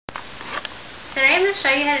going to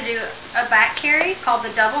show you how to do a back carry called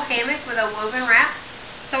the double hammock with a woven wrap.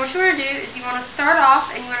 So what you want to do is you want to start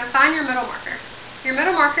off and you want to find your middle marker. Your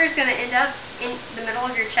middle marker is going to end up in the middle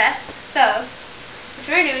of your chest. So what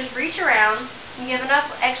you want to do is reach around and give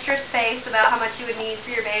enough extra space about how much you would need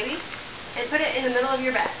for your baby and put it in the middle of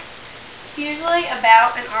your back. It's usually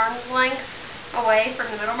about an arm's length away from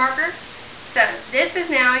the middle marker. So this is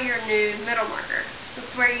now your new middle marker. This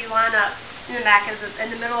is where you line up in the back of in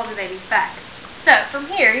the middle of the baby's back. So from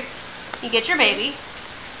here, you get your baby.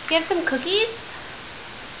 You have some cookies.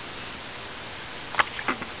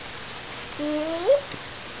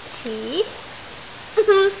 Cheese.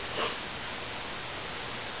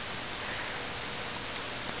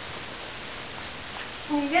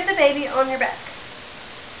 And you get the baby on your back.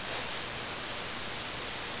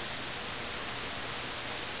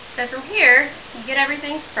 So from here, you get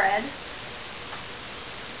everything spread.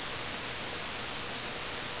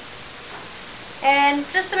 And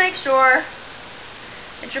just to make sure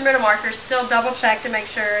that your middle marker is still double check to make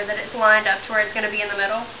sure that it's lined up to where it's going to be in the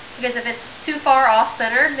middle. Because if it's too far off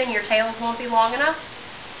center, then your tails won't be long enough.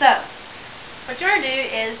 So, what you want to do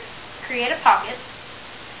is create a pocket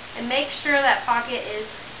and make sure that pocket is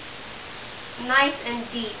nice and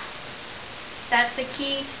deep. That's the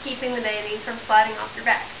key to keeping the baby from sliding off your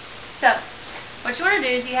back. So, what you want to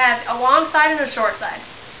do is you have a long side and a short side.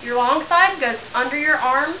 Your long side goes under your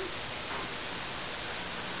arm,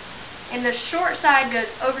 and the short side goes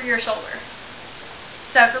over your shoulder.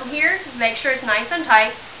 So from here, just make sure it's nice and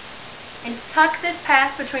tight, and tuck this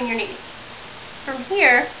pass between your knees. From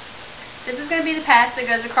here, this is going to be the pass that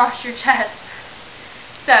goes across your chest.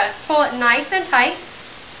 So pull it nice and tight.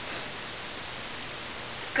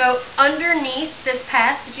 Go underneath this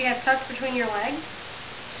pass that you have tucked between your legs.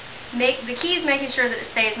 The key is making sure that it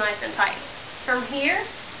stays nice and tight. From here,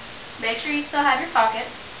 make sure you still have your pocket.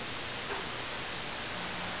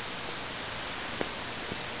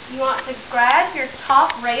 You want to grab your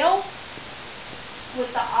top rail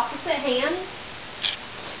with the opposite hand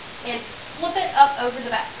and flip it up over the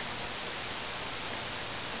back.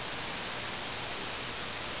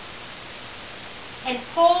 And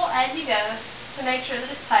pull as you go to make sure that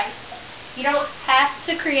it's tight. You don't have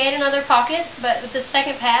to create another pocket, but with the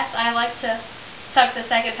second pass, I like to tuck the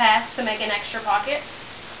second pass to make an extra pocket.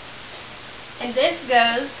 And this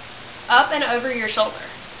goes up and over your shoulder.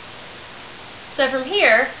 So from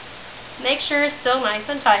here, make sure it's still nice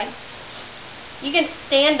and tight. You can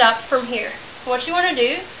stand up from here. What you want to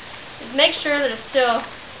do is make sure that it's still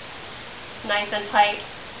nice and tight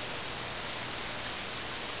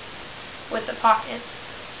with the pockets.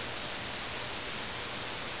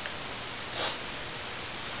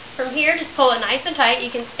 From here, just pull it nice and tight. You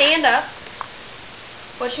can stand up.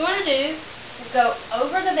 What you want to do is go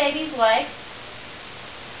over the baby's leg,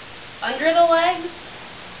 under the legs,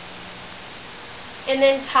 and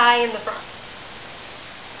then tie in the front.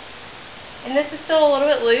 And this is still a little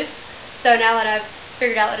bit loose, so now that I've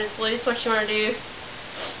figured out that it's loose, what you want to do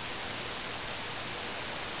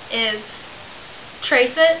is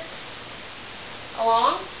trace it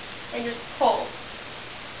along and just pull.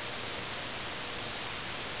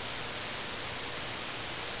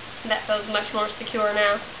 And that feels much more secure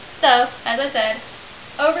now. So, as I said,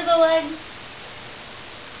 over the legs,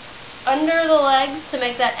 under the legs to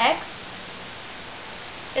make that X,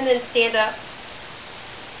 and then stand up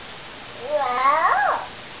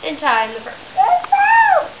and tie in the front.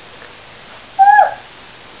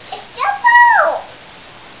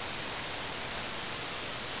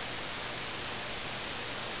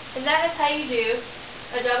 And that is how you do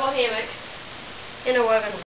a double hammock in a woven